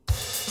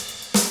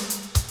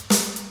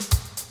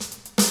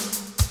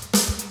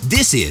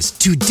This is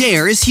To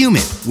Dare is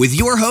Human with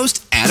your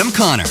host, Adam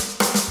Connor.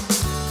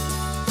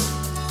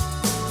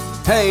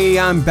 Hey,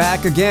 I'm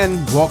back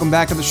again. Welcome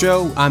back to the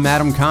show. I'm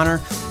Adam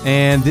Connor,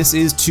 and this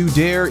is To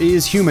Dare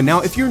is Human.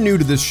 Now, if you're new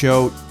to this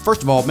show,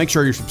 first of all, make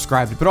sure you're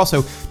subscribed, but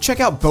also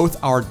check out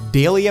both our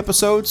daily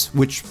episodes,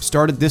 which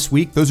started this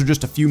week. Those are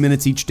just a few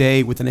minutes each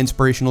day with an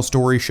inspirational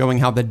story showing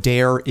how the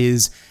dare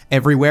is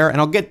everywhere,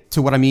 and I'll get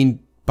to what I mean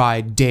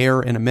by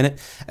dare in a minute,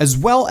 as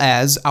well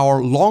as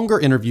our longer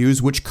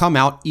interviews, which come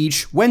out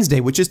each Wednesday,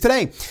 which is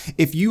today.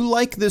 If you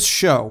like this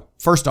show,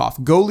 first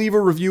off, go leave a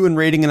review and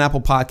rating in Apple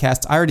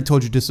Podcasts. I already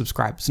told you to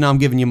subscribe, so now I'm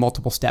giving you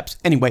multiple steps.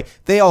 Anyway,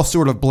 they all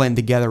sort of blend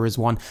together as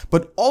one,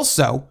 but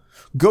also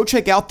go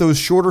check out those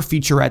shorter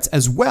featurettes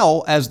as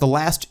well as the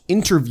last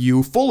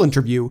interview, full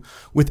interview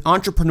with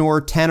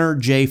entrepreneur Tanner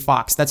J.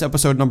 Fox. That's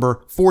episode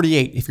number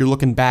 48 if you're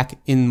looking back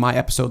in my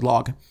episode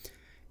log.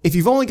 If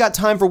you've only got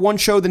time for one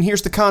show, then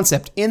here's the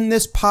concept. In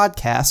this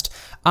podcast,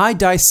 I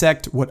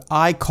dissect what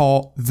I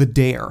call the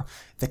dare,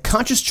 the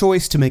conscious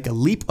choice to make a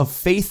leap of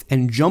faith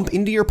and jump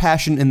into your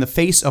passion in the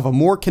face of a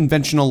more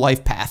conventional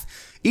life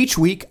path. Each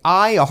week,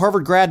 I, a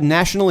Harvard grad,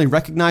 nationally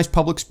recognized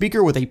public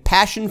speaker with a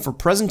passion for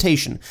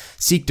presentation,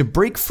 seek to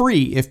break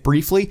free, if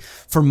briefly,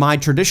 from my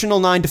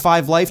traditional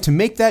 9-to-5 life to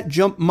make that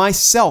jump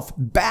myself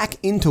back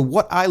into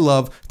what I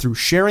love through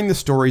sharing the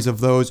stories of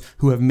those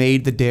who have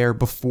made the dare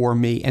before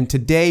me. And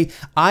today,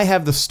 I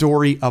have the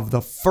story of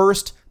the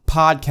first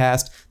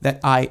podcast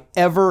that I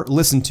ever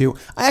listened to.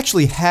 I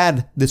actually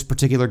had this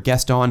particular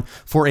guest on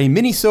for a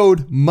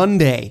mini-sode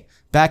Monday.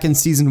 Back in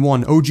season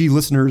 1, OG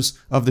listeners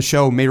of the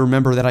show may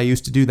remember that I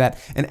used to do that.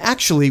 And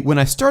actually, when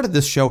I started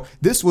this show,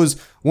 this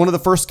was one of the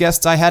first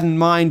guests I had in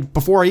mind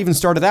before I even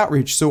started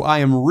Outreach, so I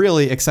am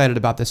really excited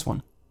about this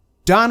one.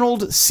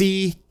 Donald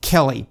C.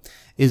 Kelly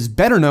is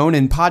better known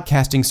in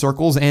podcasting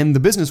circles and the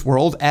business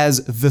world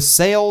as the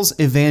sales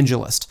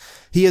evangelist.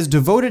 He has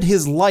devoted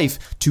his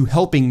life to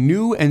helping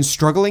new and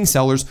struggling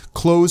sellers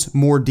close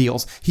more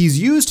deals. He's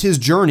used his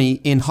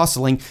journey in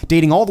hustling,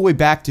 dating all the way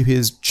back to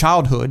his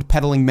childhood,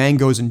 peddling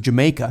mangoes in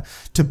Jamaica,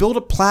 to build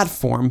a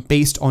platform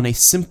based on a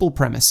simple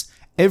premise.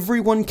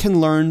 Everyone can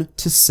learn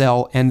to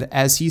sell and,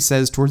 as he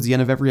says towards the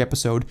end of every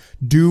episode,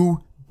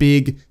 do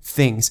big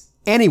things.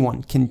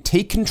 Anyone can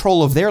take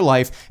control of their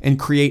life and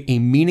create a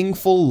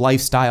meaningful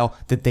lifestyle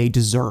that they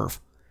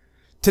deserve.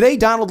 Today,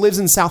 Donald lives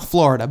in South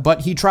Florida,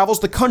 but he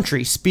travels the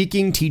country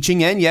speaking,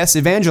 teaching, and yes,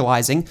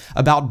 evangelizing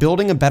about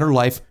building a better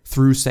life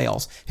through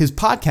sales. His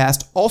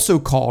podcast, also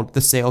called The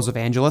Sales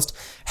Evangelist,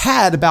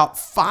 had about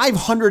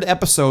 500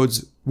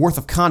 episodes worth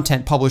of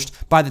content published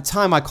by the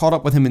time I caught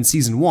up with him in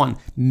season 1.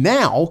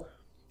 Now,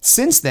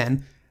 since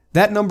then,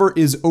 that number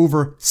is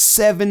over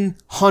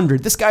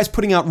 700. This guy's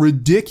putting out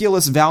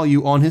ridiculous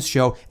value on his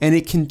show, and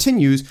it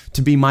continues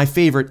to be my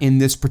favorite in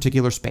this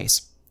particular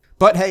space.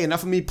 But hey,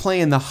 enough of me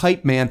playing the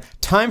hype man.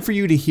 Time for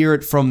you to hear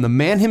it from the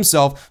man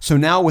himself. So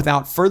now,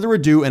 without further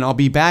ado, and I'll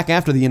be back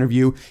after the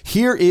interview,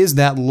 here is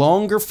that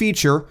longer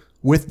feature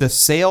with the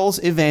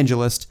sales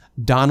evangelist,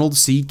 Donald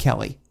C.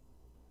 Kelly.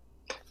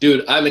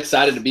 Dude, I'm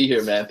excited to be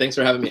here, man. Thanks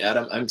for having me,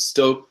 Adam. I'm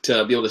stoked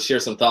to be able to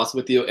share some thoughts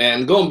with you.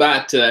 And going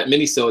back to that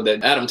mini-sode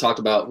that Adam talked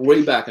about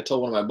way back, I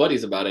told one of my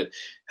buddies about it,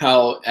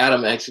 how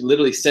Adam actually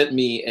literally sent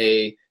me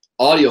a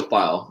audio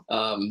file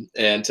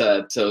and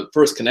to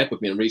first connect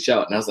with me and reach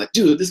out. And I was like,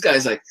 dude, this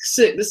guy's like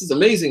sick. This is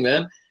amazing,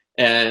 man.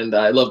 And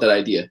I love that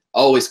idea.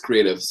 Always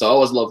creative. So I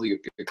always love your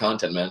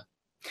content, man.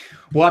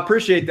 Well, I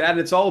appreciate that.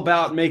 It's all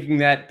about making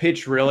that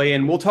pitch, really.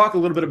 And we'll talk a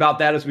little bit about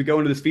that as we go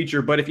into this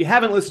feature. But if you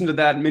haven't listened to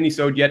that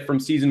mini-sode yet from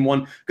season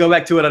 1, go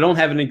back to it. I don't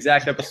have an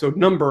exact episode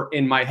number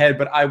in my head,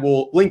 but I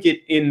will link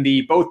it in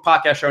the both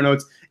podcast show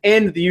notes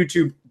and the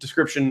YouTube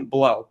description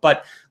below.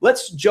 But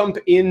let's jump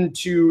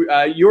into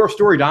your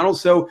story, Donald.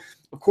 So,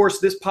 of course,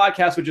 this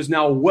podcast, which is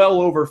now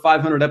well over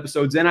 500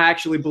 episodes, and I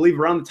actually believe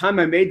around the time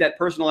I made that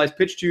personalized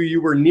pitch to you,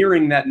 you were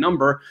nearing that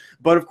number.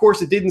 But of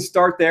course, it didn't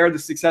start there. The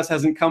success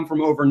hasn't come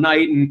from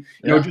overnight. And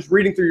you know, just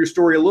reading through your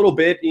story a little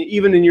bit,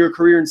 even in your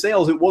career in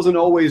sales, it wasn't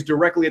always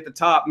directly at the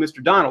top,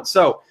 Mr. Donald.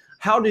 So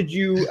how did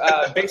you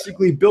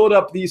basically build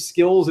up these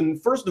skills?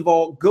 And first of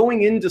all,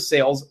 going into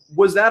sales,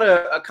 was that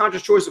a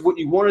conscious choice of what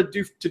you wanted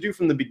to do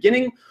from the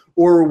beginning?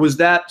 Or was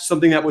that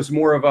something that was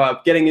more of a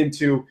getting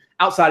into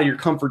outside of your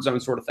comfort zone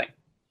sort of thing?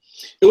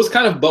 It was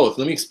kind of both.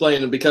 Let me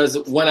explain. Because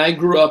when I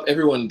grew up,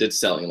 everyone did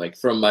selling. Like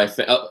from my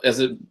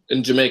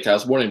in Jamaica, I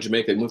was born in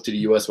Jamaica. I moved to the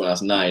U.S. when I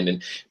was 9.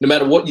 And no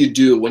matter what you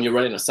do, when you're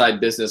running a side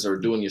business or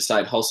doing your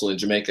side hustle in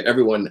Jamaica,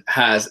 everyone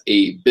has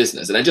a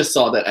business. And I just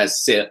saw that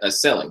as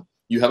selling.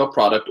 You have a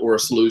product or a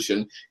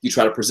solution, you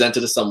try to present it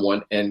to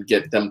someone and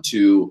get them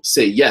to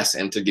say yes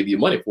and to give you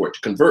money for it,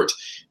 to convert.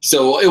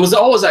 So it was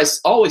always, I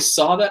always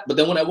saw that. But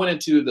then when I went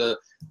into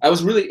I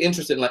was really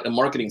interested in like the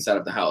marketing side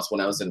of the house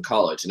when I was in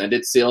college, and I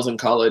did sales in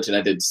college and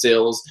I did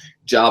sales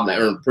job and I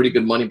earned pretty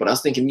good money. But I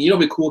was thinking, it'd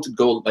be cool to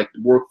go like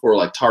work for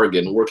like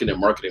Target and work in their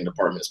marketing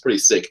department. It's pretty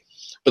sick.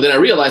 But then I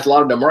realized a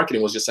lot of the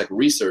marketing was just like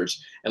research,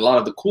 and a lot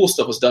of the cool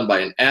stuff was done by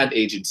an ad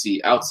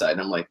agency outside.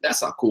 And I'm like,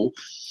 that's not cool.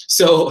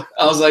 So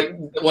I was like,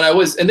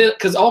 and then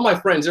because all my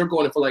friends, they're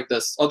going for like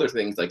this other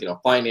things, like,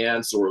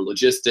 finance or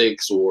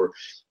logistics or,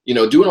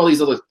 doing all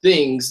these other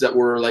things that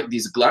were like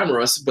these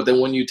glamorous. But then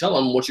when you tell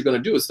them what you're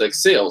going to do, it's like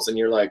sales. And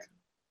you're like,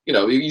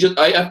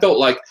 I felt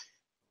like,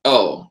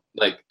 oh,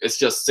 like it's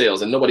just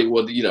sales, and nobody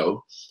would,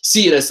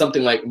 see it as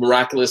something like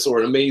miraculous or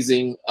an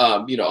amazing,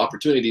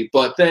 opportunity.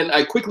 But then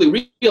I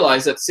quickly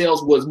realized that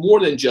sales was more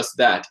than just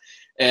that.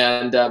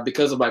 And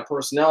because of my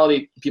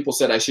personality, people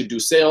said I should do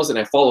sales, and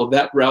I followed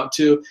that route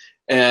too.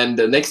 And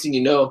the next thing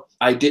you know,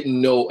 I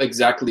didn't know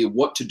exactly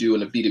what to do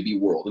in a B2B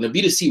world. In a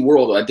B2C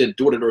world, I did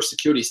door-to-door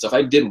security stuff.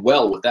 I did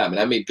well with that, and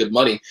I made good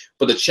money.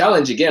 But the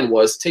challenge, again,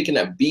 was taking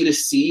that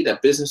B2C,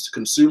 that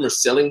business-to-consumer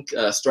selling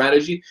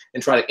strategy,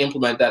 and try to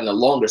implement that in a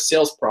longer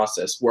sales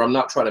process where I'm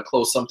not trying to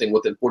close something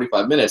within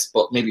 45 minutes,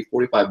 but maybe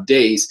 45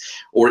 days,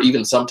 or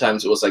even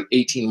sometimes it was like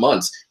 18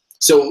 months.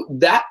 So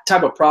that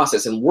type of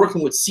process and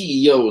working with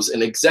CEOs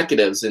and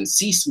executives and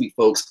C-suite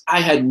folks, I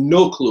had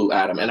no clue,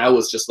 Adam. And I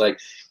was just like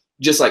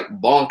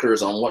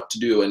bonkers on what to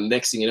do. And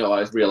next thing you know,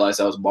 I realized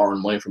I was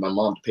borrowing money from my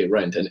mom to pay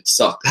rent, and it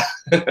sucked.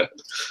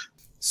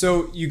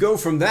 So you go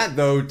from that,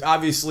 though,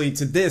 obviously,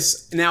 to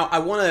this. Now,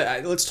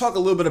 let's talk a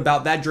little bit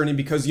about that journey,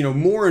 because,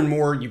 more and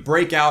more you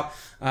break out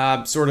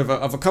sort of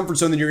a comfort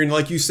zone that you're in.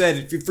 Like you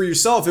said, for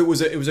yourself, it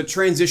was a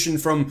transition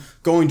from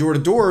going door to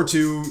door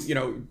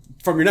to,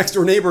 from your next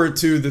door neighbor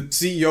to the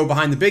CEO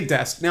behind the big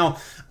desk. Now,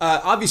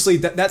 obviously,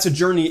 that's a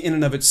journey in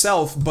and of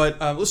itself,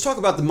 but let's talk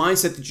about the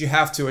mindset that you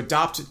have to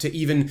adopt to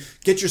even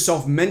get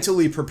yourself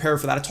mentally prepared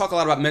for that. I talk a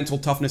lot about mental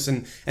toughness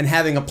and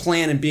having a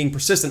plan and being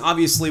persistent.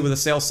 Obviously, with a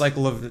sales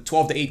cycle of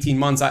 12 to 18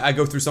 months, I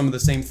go through some of the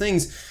same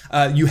things.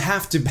 You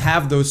have to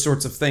have those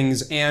sorts of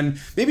things, and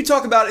maybe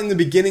talk about in the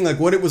beginning, like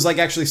what it was like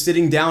actually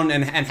sitting down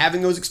and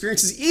having those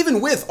experiences, even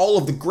with all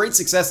of the great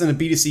success in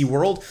the B2C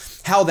world,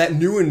 how that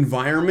new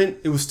environment,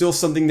 it was still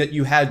something that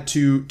you had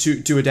to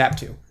adapt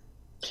to.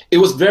 It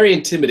was very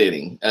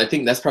intimidating. I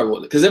think that's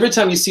probably because every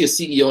time you see a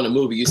CEO in a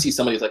movie, you see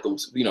somebody like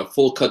a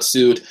full cut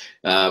suit.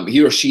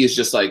 He or she is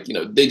just like,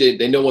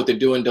 they know what they're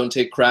doing. Don't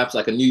take craps,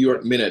 like a New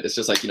York Minute. It's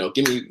just like,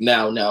 give me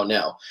now.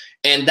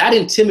 And that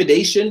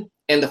intimidation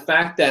and the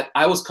fact that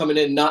I was coming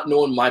in not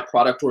knowing my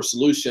product or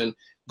solution,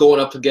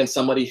 going up against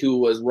somebody who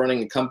was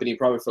running a company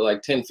probably for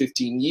like 10,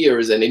 15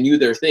 years, and they knew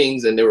their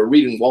things, and they were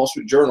reading Wall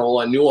Street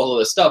Journal and knew all of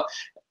this stuff,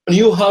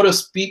 knew how to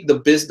speak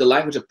the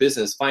language of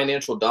business,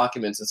 financial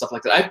documents and stuff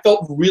like that. I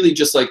felt really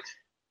just like,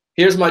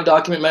 here's my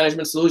document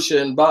management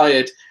solution, buy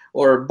it,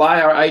 or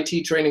buy our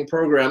IT training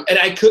program. And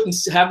I couldn't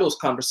have those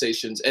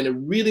conversations. And it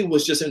really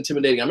was just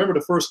intimidating. I remember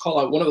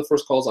one of the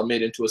first calls I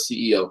made into a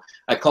CEO.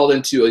 I called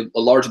into a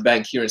large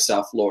bank here in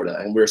South Florida,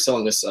 and we were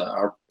selling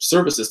our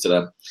services to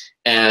them.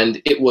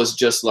 And it was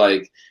just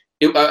like,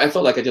 I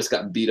felt like I just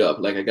got beat up,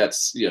 like I got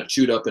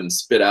chewed up and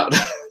spit out.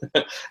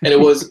 And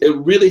it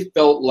really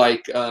felt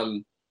like,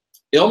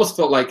 it almost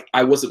felt like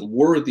I wasn't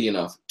worthy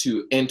enough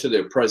to enter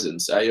their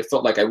presence. I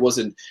felt like I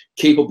wasn't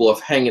capable of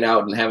hanging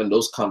out and having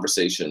those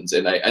conversations,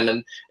 and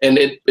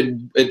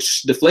it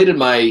deflated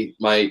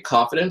my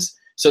confidence.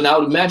 So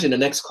now imagine the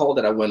next call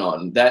that I went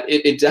on.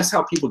 That's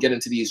how people get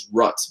into these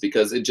ruts,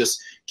 because it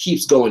just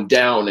keeps going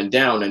down and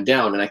down and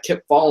down. And I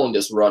kept following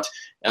this rut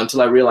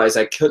until I realized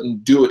I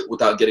couldn't do it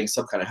without getting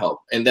some kind of help.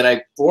 And then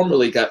I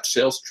formally got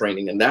sales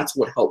training, and that's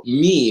what helped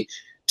me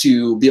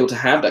to be able to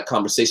have that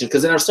conversation.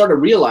 Because then I started to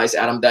realize,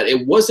 Adam, that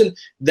it wasn't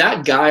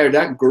that guy or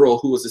that girl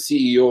who was the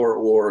CEO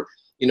or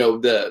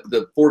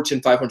the Fortune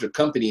 500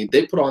 company.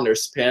 They put on their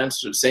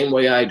pants the same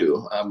way I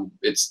do.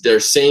 It's their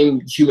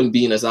same human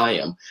being as I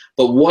am.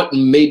 But what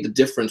made the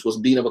difference was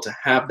being able to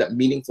have that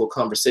meaningful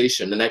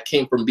conversation. And that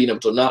came from being able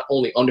to not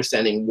only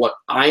understanding what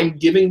I'm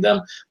giving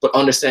them, but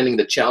understanding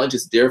the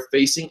challenges they're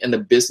facing and the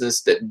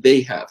business that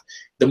they have.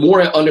 The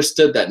more I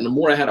understood that, and the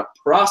more I had a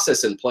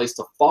process in place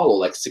to follow,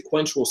 like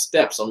sequential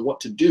steps on what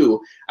to do,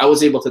 I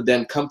was able to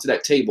then come to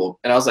that table.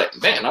 And I was like,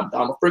 man, I'm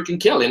a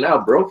freaking Kelly now,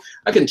 bro.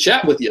 I can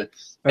chat with you.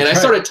 And I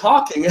started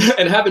talking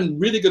and having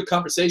really good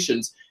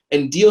conversations,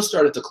 and deals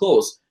started to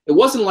close. It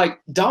wasn't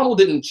like Donald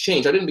didn't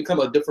change. I didn't become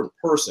a different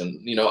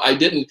person. It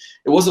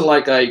wasn't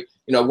like I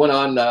went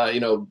on,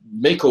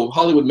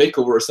 Hollywood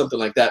Makeover or something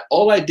like that.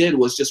 All I did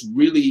was just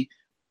really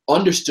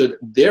understood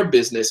their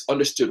business,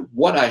 understood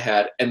what I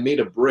had, and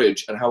made a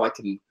bridge on how I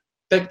can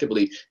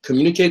effectively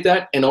communicate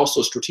that, and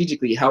also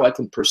strategically how I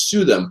can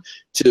pursue them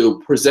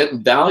to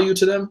present value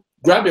to them,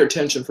 grab their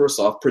attention first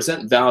off,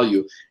 present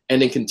value,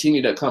 and then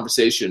continue that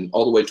conversation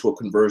all the way to a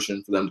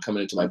conversion for them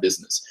coming into my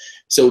business.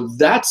 So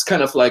that's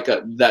kind of like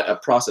a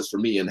process for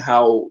me, and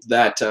how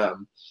that,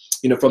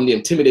 from the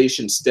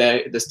intimidation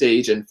the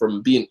stage and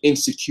from being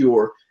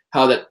insecure,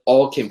 how that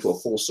all came to a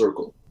full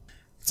circle.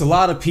 It's a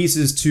lot of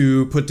pieces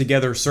to put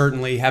together,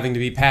 certainly having to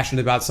be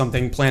passionate about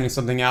something, planning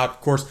something out,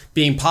 of course,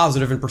 being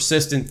positive and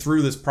persistent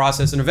through this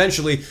process, and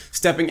eventually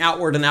stepping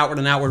outward and outward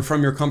and outward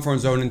from your comfort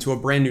zone into a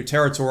brand new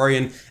territory.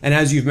 And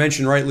as you've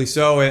mentioned, rightly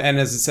so, and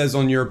as it says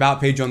on your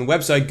about page on the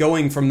website,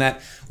 going from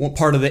that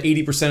part of the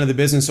 80% of the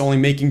business only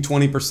making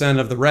 20%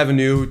 of the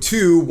revenue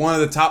to one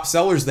of the top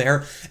sellers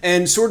there,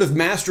 and sort of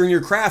mastering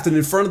your craft and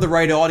in front of the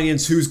right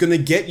audience who's going to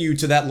get you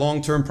to that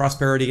long-term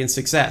prosperity and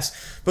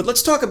success. But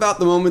let's talk about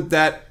the moment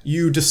that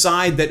you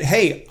decide that,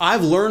 hey,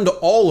 I've learned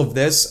all of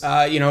this,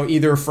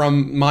 either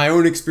from my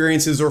own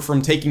experiences or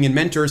from taking in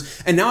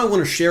mentors, and now I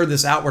want to share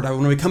this outward. I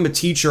want to become a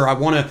teacher. I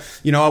want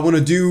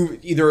to do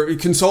either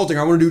consulting,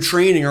 or I want to do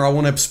training, or I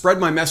want to spread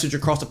my message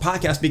across a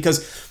podcast,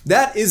 because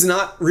that is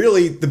not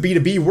really the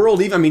B2B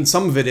world. Even, I mean,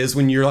 some of it is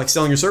when you're like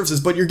selling your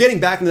services, but you're getting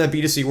back into that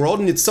B2C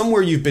world, and it's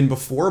somewhere you've been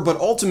before, but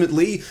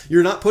ultimately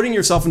you're not putting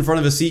yourself in front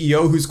of a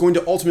CEO who's going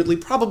to ultimately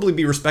probably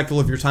be respectful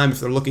of your time if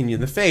they're looking you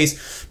in the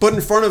face, but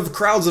in front of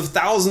crowds of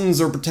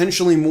thousands or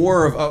potentially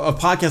more of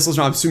podcast listeners.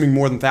 I'm assuming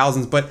more than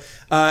thousands, but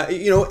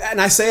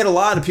and I say it a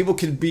lot, and people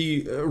can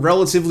be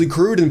relatively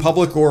crude in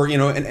public or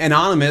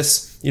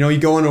anonymous. You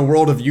go in a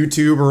world of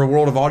YouTube or a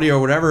world of audio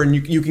or whatever, and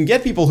you can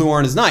get people who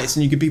aren't as nice,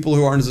 and you get people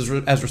who aren't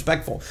as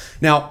respectful.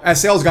 Now,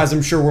 as sales guys,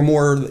 I'm sure we're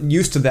more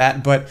used to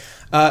that, but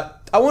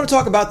I want to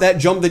talk about that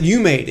jump that you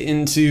made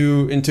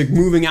into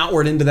moving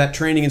outward into that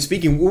training and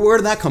speaking. Where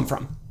did that come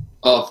from?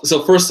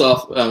 So first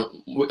off,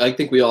 I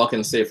think we all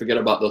can say forget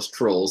about those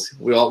trolls.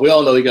 We all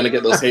know you're gonna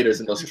get those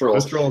haters and those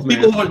trolls. Those trolls,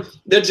 people who,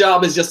 their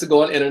job is just to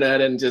go on the internet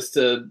and just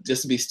to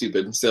be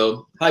stupid.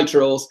 So hi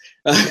trolls,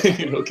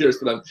 who cares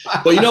for them?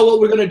 But you know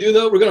what we're gonna do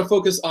though? We're gonna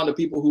focus on the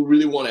people who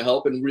really want to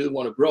help and really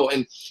want to grow.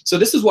 And so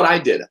this is what I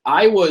did.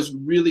 I was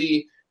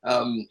really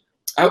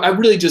I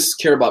really just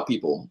care about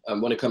people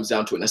when it comes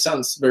down to it. And it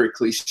sounds very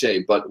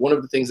cliche, but one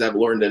of the things I've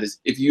learned that is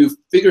if you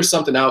figure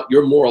something out,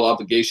 your moral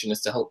obligation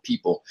is to help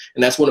people.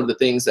 And that's one of the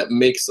things that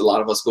makes a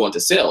lot of us go into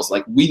sales.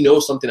 Like, we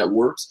know something that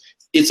works.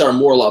 It's our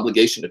moral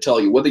obligation to tell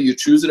you. Whether you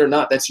choose it or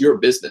not, that's your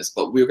business.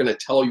 But we're going to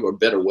tell you a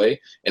better way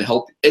and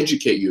help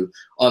educate you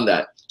on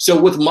that. So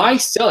with my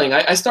selling,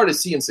 I started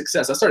seeing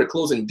success. I started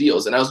closing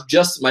deals, and I was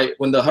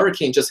when the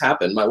hurricane just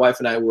happened, my wife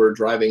and I were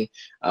driving.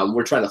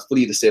 We're trying to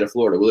flee the state of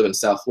Florida. We live in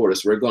South Florida,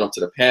 so we're going up to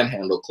the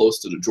Panhandle,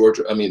 close to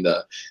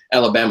the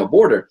Alabama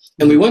border.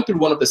 And we went through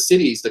one of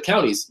the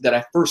counties that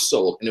I first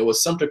sold, and it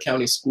was Sumter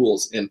County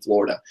Schools in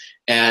Florida.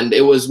 And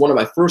it was one of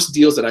my first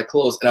deals that I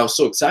closed, and I was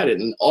so excited.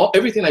 And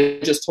everything I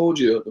just told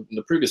you in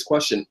the previous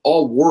question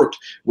all worked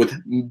with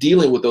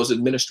dealing with those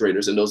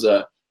administrators and those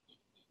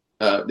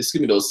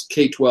those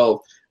K-12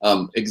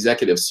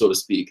 executives, so to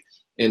speak,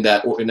 in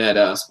that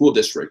school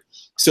district.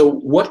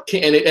 So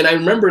and I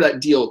remember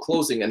that deal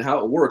closing and how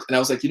it worked. And I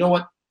was like, you know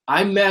what?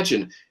 I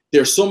imagine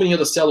there's so many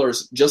other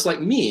sellers just like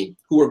me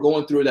who were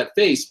going through that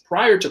phase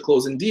prior to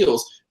closing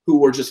deals, who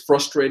were just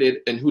frustrated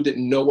and who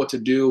didn't know what to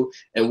do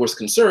and was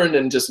concerned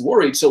and just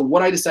worried. So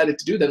what I decided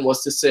to do then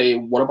was to say,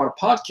 what about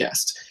a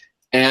podcast?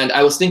 And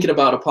I was thinking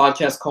about a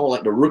podcast called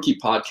like the Rookie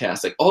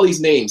Podcast. Like, all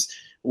these names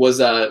was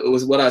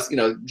what I was,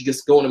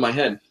 just going in my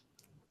head.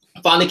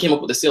 Finally came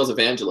up with the Sales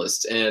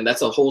Evangelist, and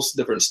that's a whole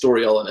different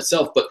story all in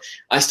itself. But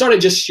I started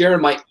just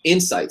sharing my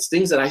insights,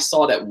 things that I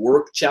saw that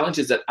work,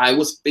 challenges that I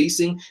was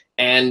facing,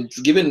 and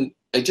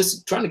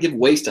just trying to give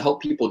ways to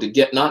help people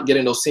to not get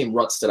in those same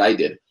ruts that I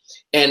did.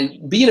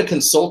 And being a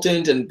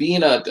consultant and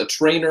being a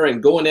trainer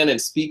and going in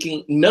and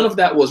speaking, none of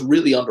that was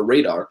really on the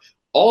radar.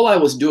 All I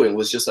was doing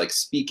was just like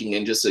speaking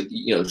and just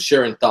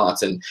sharing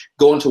thoughts and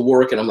going to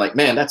work. And I'm like,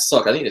 man, that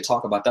sucked. I need to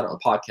talk about that on a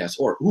podcast.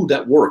 Or, ooh,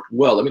 that worked.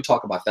 Well, let me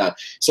talk about that.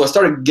 So I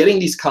started getting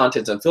these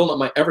contents and filling up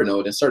my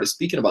Evernote and started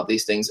speaking about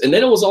these things. And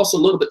then it was also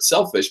a little bit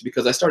selfish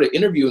because I started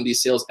interviewing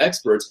these sales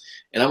experts.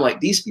 And I'm like,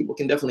 these people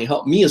can definitely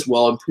help me as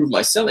well improve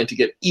my selling to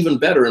get even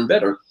better and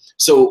better.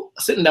 So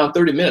sitting down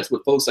 30 minutes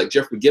with folks like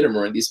Jeffrey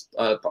Gitomer and these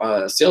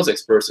sales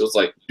experts, it was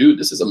like, dude,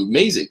 this is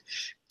amazing.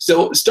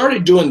 So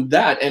started doing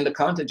that, and the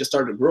content just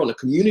started to grow, and the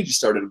community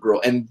started to grow.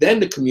 And then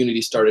the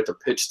community started to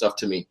pitch stuff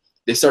to me.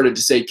 They started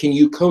to say, can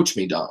you coach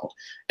me, Donald?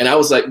 And I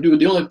was like, dude,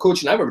 the only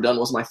coaching I've ever done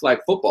was my flag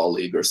football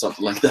league or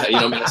something like that.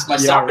 That's my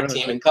soccer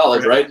team in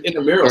college, right?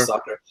 Intramural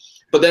soccer.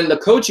 But then the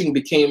coaching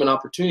became an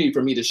opportunity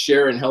for me to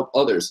share and help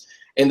others.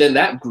 And then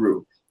that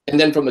grew. And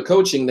then from the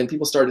coaching, then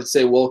people started to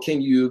say, well,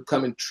 can you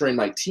come and train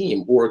my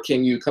team? Or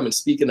can you come and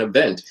speak at an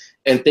event?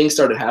 And things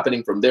started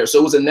happening from there. So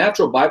it was a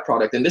natural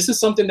byproduct. And this is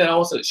something that I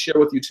also share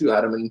with you too,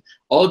 Adam, and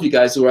all of you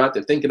guys who are out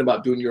there thinking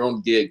about doing your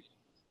own gig,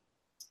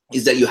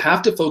 is that you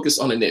have to focus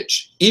on a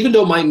niche. Even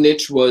though my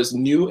niche was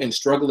new and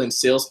struggling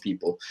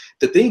salespeople,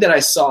 the thing that I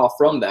saw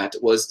from that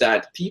was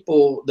that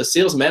people, the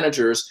sales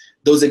managers,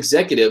 those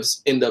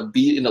executives in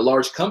the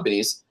large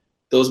companies,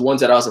 those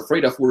ones that I was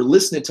afraid of, were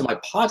listening to my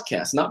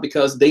podcast, not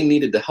because they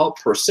needed the help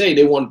per se.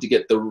 They wanted to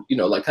get the,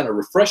 kind of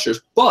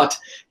refreshers, but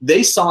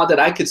they saw that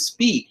I could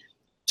speak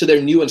to their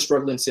new and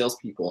struggling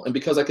salespeople. And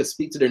because I could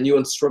speak to their new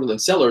and struggling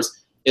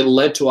sellers, it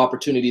led to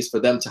opportunities for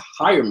them to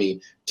hire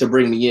me, to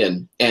bring me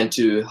in and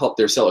to help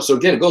their sellers. So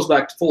again, it goes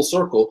back to full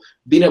circle,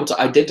 being able to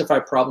identify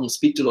problems,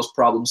 speak to those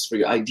problems for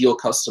your ideal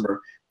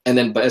customer, and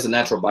then as a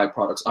natural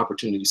byproduct,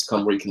 opportunities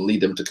come where you can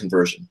lead them to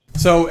conversion.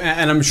 So,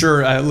 and I'm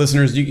sure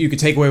listeners, you could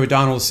take away what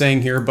Donald is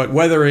saying here, but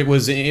whether it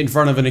was in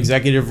front of an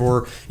executive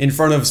or in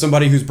front of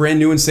somebody who's brand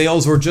new in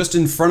sales or just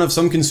in front of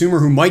some consumer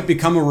who might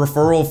become a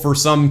referral for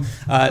some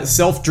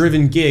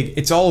self-driven gig,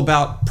 it's all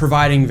about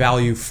providing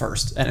value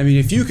first. And I mean,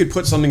 if you could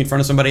put something in front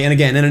of somebody, and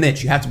again, in a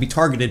niche, you have to be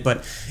targeted, but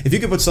if you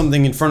could put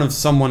something in front of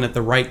someone at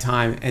the right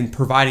time and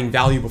providing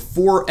value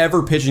before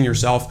ever pitching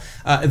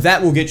yourself,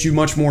 that will get you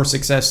much more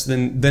success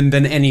than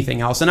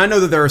anything else. And I know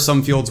that there are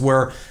some fields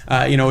where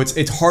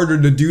it's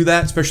harder to do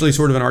that, especially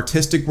sort of in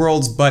artistic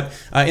worlds, but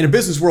in a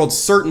business world,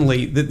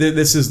 certainly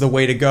this is the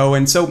way to go.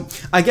 And so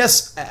I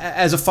guess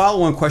as a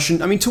follow-on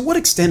question, I mean, to what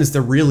extent is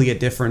there really a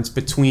difference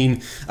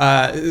between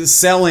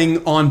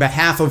selling on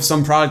behalf of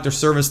some product or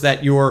service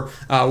that you're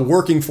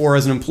working for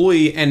as an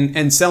employee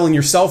and selling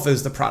yourself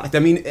as the product? I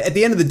mean, at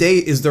the end of the day,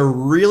 is there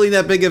really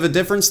that big of a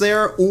difference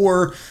there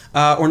or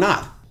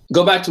not?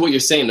 Go back to what you're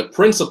saying. The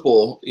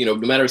principle, no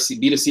matter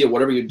B2C or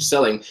whatever you're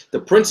selling, the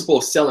principle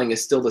of selling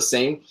is still the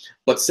same.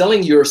 But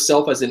selling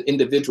yourself as an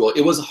individual, it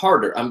was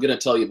harder. I'm going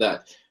to tell you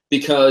that.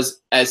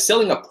 Because as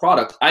selling a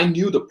product, I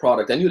knew the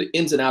product. I knew the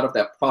ins and out of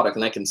that product,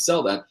 and I can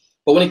sell that.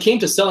 But when it came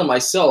to selling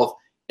myself,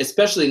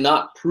 especially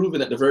not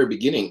proven at the very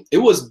beginning, it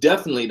was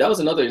definitely, that was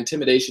another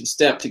intimidation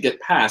step to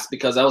get past,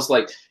 because I was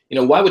like,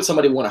 why would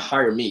somebody want to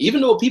hire me?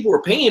 Even though people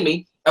were paying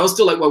me, I was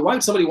still like, well, why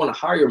would somebody want to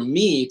hire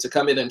me to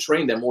come in and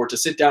train them or to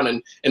sit down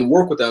and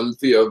work with them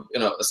via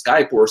a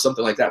Skype or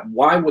something like that?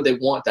 Why would they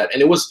want that?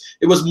 And it was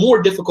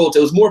more difficult.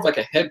 It was more of like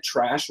a head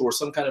trash or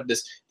some kind of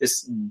this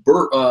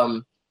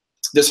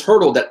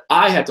hurdle that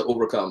I had to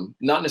overcome.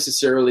 Not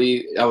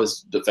necessarily I was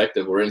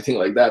defective or anything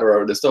like that,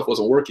 or the stuff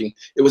wasn't working.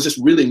 It was just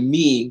really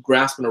me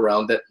grasping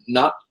around that,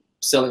 not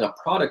selling a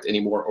product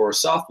anymore or a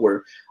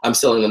software. I'm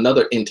selling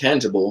another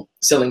intangible,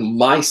 selling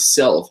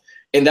myself.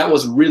 And that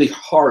was really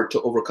hard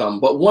to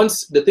overcome. But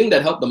the thing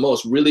that helped the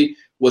most really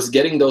was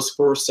getting those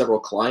first several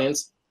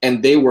clients,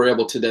 and they were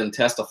able to then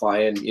testify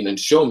and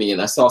show me.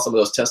 And I saw some of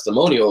those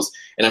testimonials,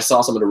 and I saw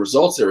some of the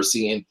results they were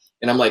seeing.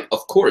 And I'm like, of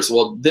course,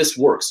 well, this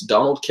works.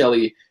 Donald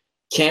Kelly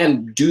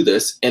can do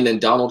this. And then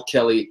Donald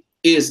Kelly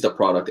is the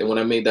product. And when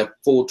I made that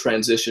full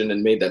transition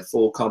and made that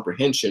full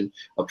comprehension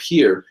up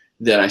here,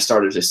 then I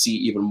started to see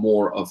even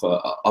more of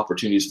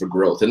opportunities for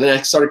growth. And then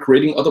I started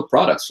creating other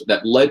products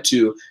that led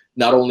to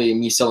not only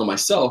me selling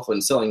myself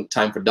and selling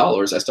time for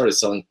dollars, I started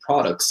selling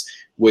products,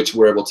 which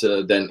were able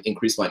to then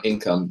increase my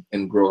income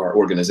and grow our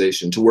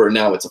organization to where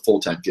now it's a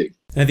full-time gig.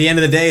 At the end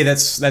of the day,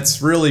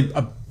 that's really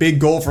a big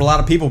goal for a lot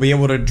of people, be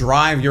able to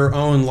drive your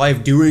own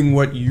life doing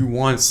what you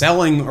want,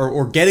 selling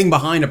or getting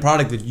behind a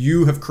product that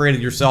you have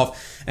created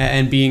yourself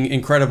and being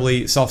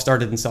incredibly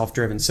self-started and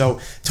self-driven. So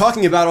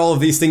talking about all of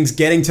these things,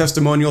 getting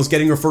testimonials,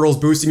 getting referrals,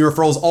 boosting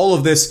referrals, all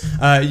of this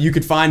you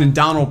could find in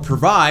Donald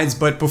Provides.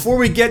 But before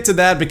we get to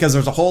that, because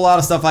there's a whole lot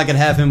of stuff I could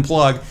have him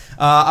plug,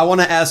 I want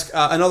to ask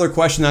another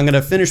question. I'm going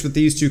to finish with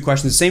these two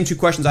questions, the same two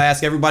questions I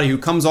ask everybody who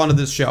comes onto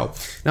this show.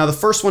 Now, the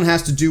first one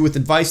has to do with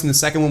advice, and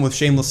the second one with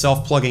shameless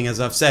self-plugging, as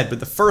I've said. But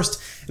the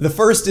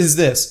first is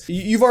this.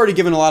 You've already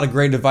given a lot of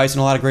great advice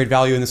and a lot of great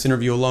value in this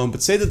interview alone,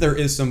 but say that there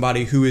is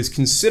somebody who is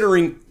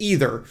considering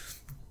either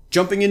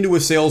jumping into a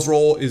sales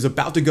role, is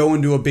about to go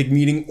into a big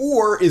meeting,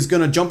 or is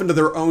going to jump into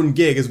their own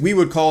gig, as we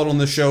would call it on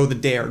the show, the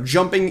dare,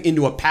 jumping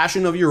into a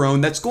passion of your own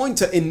that's going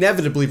to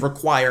inevitably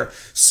require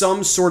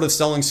some sort of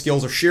selling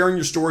skills or sharing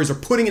your stories or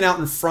putting it out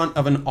in front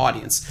of an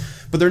audience.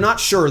 But they're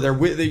not sure.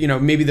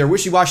 Maybe they're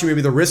wishy-washy,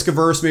 maybe they're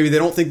risk-averse, maybe they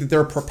don't think that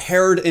they're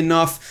prepared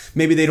enough,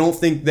 maybe they don't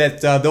think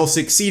that they'll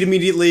succeed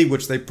immediately,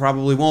 which they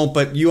probably won't,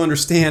 but you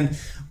understand.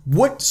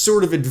 What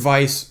sort of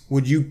advice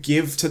would you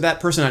give to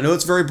that person? I know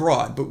it's very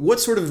broad, but what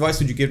sort of advice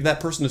would you give to that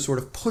person to sort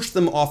of push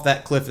them off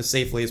that cliff as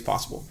safely as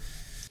possible?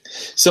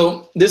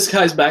 So this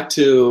ties back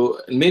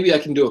to, maybe I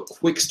can do a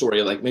quick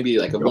story, maybe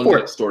a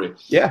one-minute story.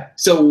 Yeah.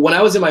 So when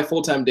I was in my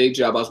full-time day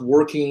job, I was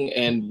working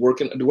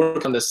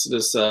on this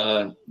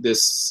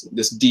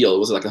deal. It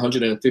was like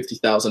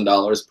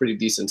 $150,000, pretty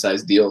decent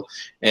sized deal,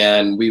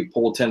 and we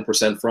pulled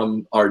 10%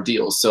 from our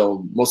deal.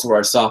 So most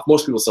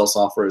people sell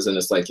softwares, and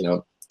it's like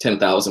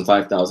 10,000,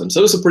 5,000. So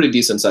it was a pretty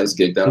decent sized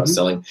gig that I was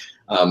selling.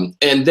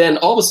 And then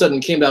all of a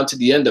sudden came down to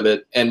the end of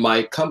it, and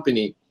my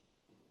company,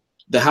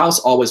 the house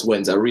always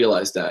wins. I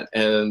realized that.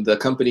 And the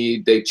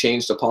company, they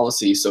changed the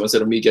policy. So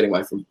instead of me getting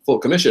my full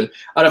commission,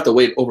 I'd have to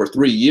wait over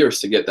 3 years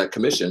to get that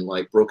commission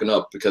broken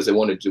up, because they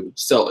wanted to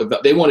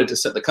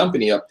set the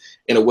company up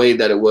in a way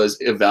that it was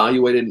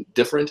evaluated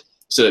different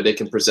so that they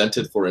can present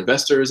it for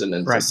investors and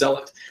then sell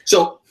it.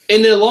 So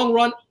in the long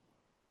run,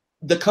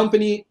 the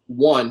company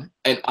won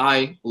and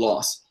I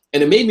lost.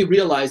 And it made me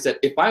realize that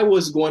if I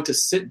was going to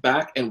sit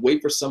back and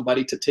wait for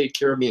somebody to take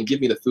care of me and give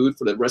me the food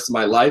for the rest of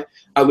my life,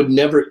 I would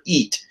never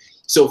eat.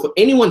 So for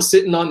anyone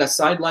sitting on that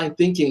sideline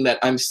thinking that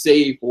I'm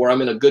safe or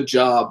I'm in a good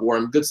job or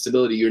I'm good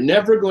stability, you're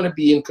never going to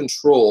be in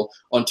control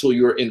until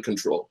you're in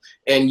control.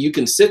 And you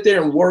can sit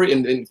there and worry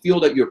and feel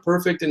that you're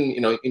perfect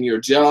in your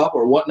job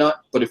or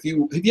whatnot. But if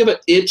you have an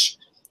itch,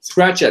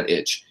 scratch that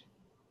itch.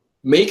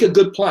 Make a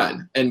good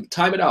plan and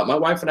time it out. My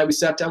wife and I, we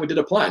sat down, we did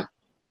a plan.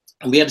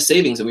 And we had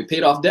savings and we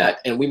paid off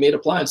debt and we made a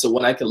plan so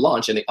when I could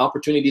launch and the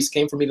opportunities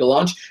came for me to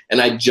launch and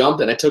I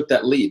jumped and I took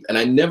that leap and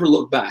I never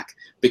looked back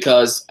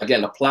because,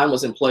 again, the plan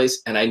was in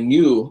place and I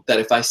knew that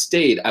if I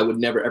stayed, I would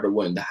never, ever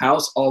win. The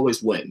house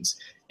always wins.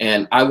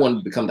 And I wanted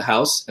to become the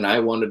house and I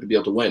wanted to be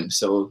able to win.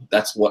 So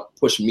that's what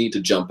pushed me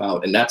to jump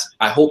out. And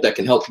I hope that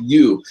can help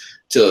you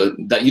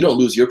that you don't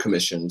lose your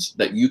commissions,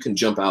 that you can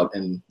jump out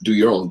and do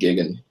your own gig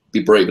and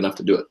be brave enough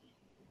to do it.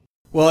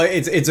 Well,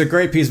 it's a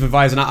great piece of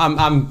advice, and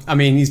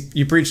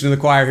you preaching to the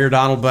choir here,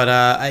 Donald. But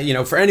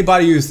for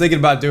anybody who's thinking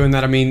about doing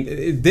that,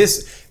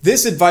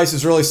 this advice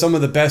is really some of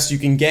the best you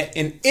can get.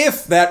 And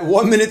if that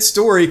 1 minute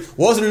story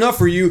wasn't enough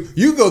for you,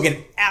 you go get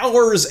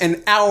hours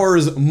and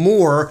hours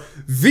more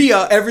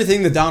via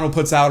everything that Donald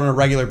puts out on a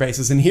regular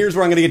basis. And here's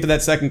where I'm going to get to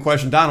that second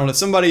question, Donald. If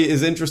somebody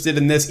is interested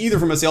in this, either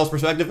from a sales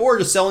perspective or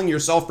just selling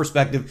yourself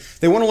perspective,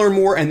 they want to learn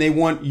more and they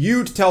want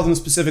you to tell them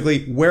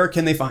specifically where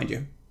can they find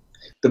you.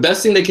 The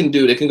best thing they can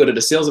do, they can go to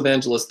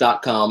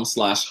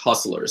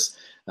theSalesEvangelist.com/hustlers.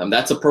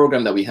 That's a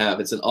program that we have.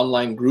 It's an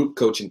online group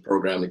coaching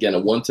program, again, a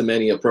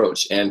one-to-many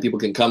approach. And people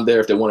can come there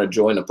if they want to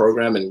join the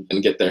program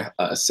and get their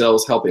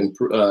sales help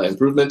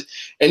improvement.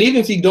 And even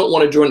if you don't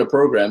want to join the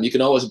program, you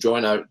can always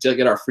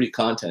get our free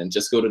content.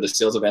 Just go to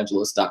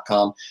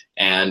theSalesEvangelist.com.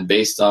 And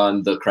based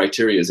on the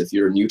criteria, if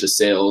you're new to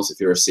sales, if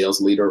you're a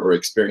sales leader or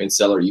experienced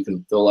seller, you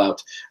can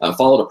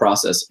follow the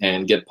process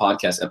and get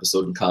podcast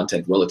episode and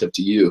content relative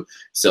to you.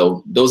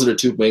 So those are the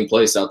two main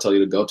places I'll tell you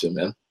to go to,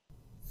 man.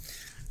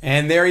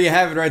 And there you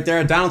have it right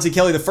there. Donald T.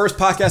 Kelly, the first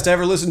podcast I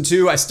ever listened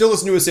to. I still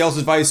listen to his sales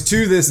advice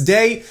to this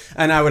day,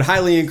 and I would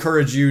highly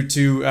encourage you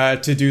to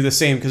do the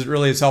same because it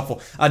really is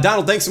helpful.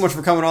 Donald, thanks so much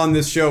for coming on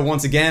this show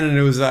once again, and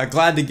it was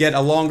glad to get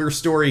a longer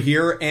story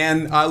here,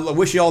 and I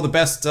wish you all the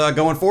best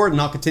going forward,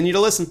 and I'll continue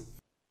to listen. It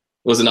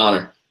was an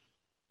honor.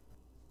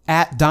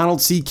 At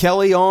Donald C.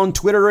 Kelly on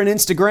Twitter and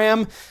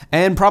Instagram,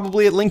 and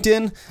probably at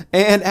LinkedIn,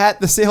 and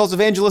at The Sales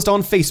Evangelist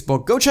on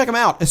Facebook. Go check him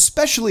out,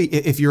 especially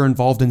if you're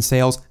involved in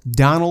sales.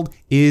 Donald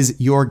is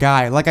your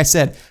guy. Like I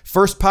said,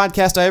 first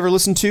podcast I ever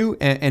listened to,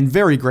 and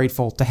very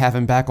grateful to have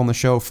him back on the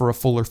show for a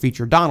fuller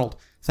feature. Donald,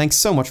 thanks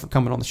so much for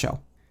coming on the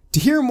show. To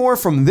hear more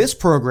from this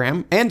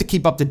program and to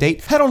keep up to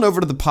date, head on over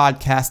to the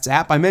Podcasts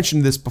app. I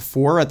mentioned this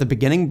before at the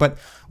beginning, but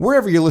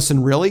wherever you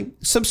listen, really,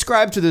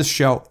 subscribe to this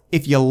show.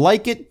 If you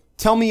like it,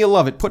 tell me you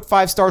love it. Put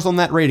 5 stars on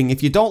that rating.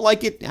 If you don't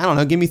like it, I don't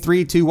know, give me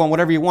 3, 2, 1,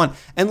 whatever you want.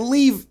 And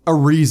leave a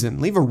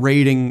reason. Leave a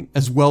rating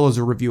as well as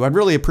a review. I'd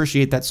really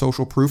appreciate that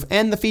social proof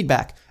and the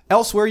feedback.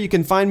 Elsewhere, you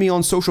can find me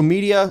on social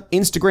media,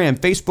 Instagram,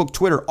 Facebook,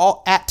 Twitter,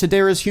 all at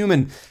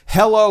TodayIsHuman.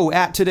 Hello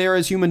at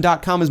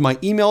TodayIsHuman.com is my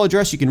email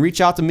address. You can reach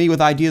out to me with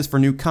ideas for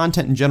new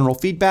content and general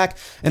feedback.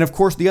 And of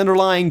course, the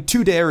underlying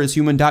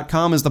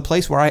TodayIsHuman.com is the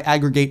place where I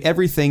aggregate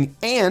everything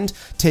and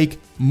take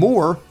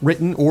more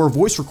written or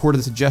voice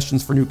recorded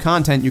suggestions for new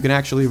content. You can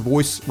actually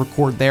voice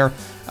record there,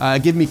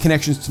 give me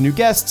connections to new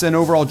guests, and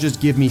overall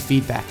just give me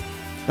feedback.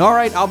 All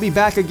right, I'll be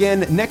back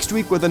again next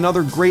week with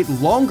another great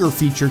longer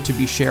feature to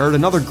be shared,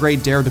 another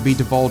great dare to be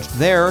divulged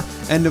there,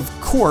 and of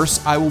course,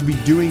 I will be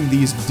doing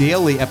these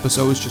daily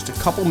episodes just a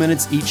couple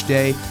minutes each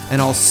day,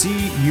 and I'll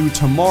see you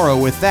tomorrow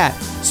with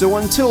that. So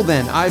until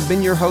then, I've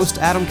been your host,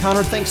 Adam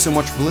Connor. Thanks so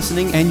much for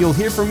listening, and you'll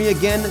hear from me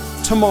again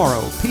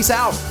tomorrow. Peace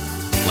out.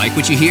 Like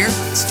what you hear?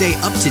 Stay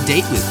up to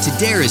date with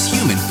Today Is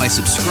Human by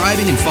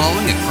subscribing and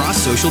following across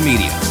social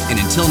media. And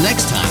until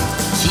next time,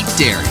 keep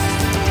daring.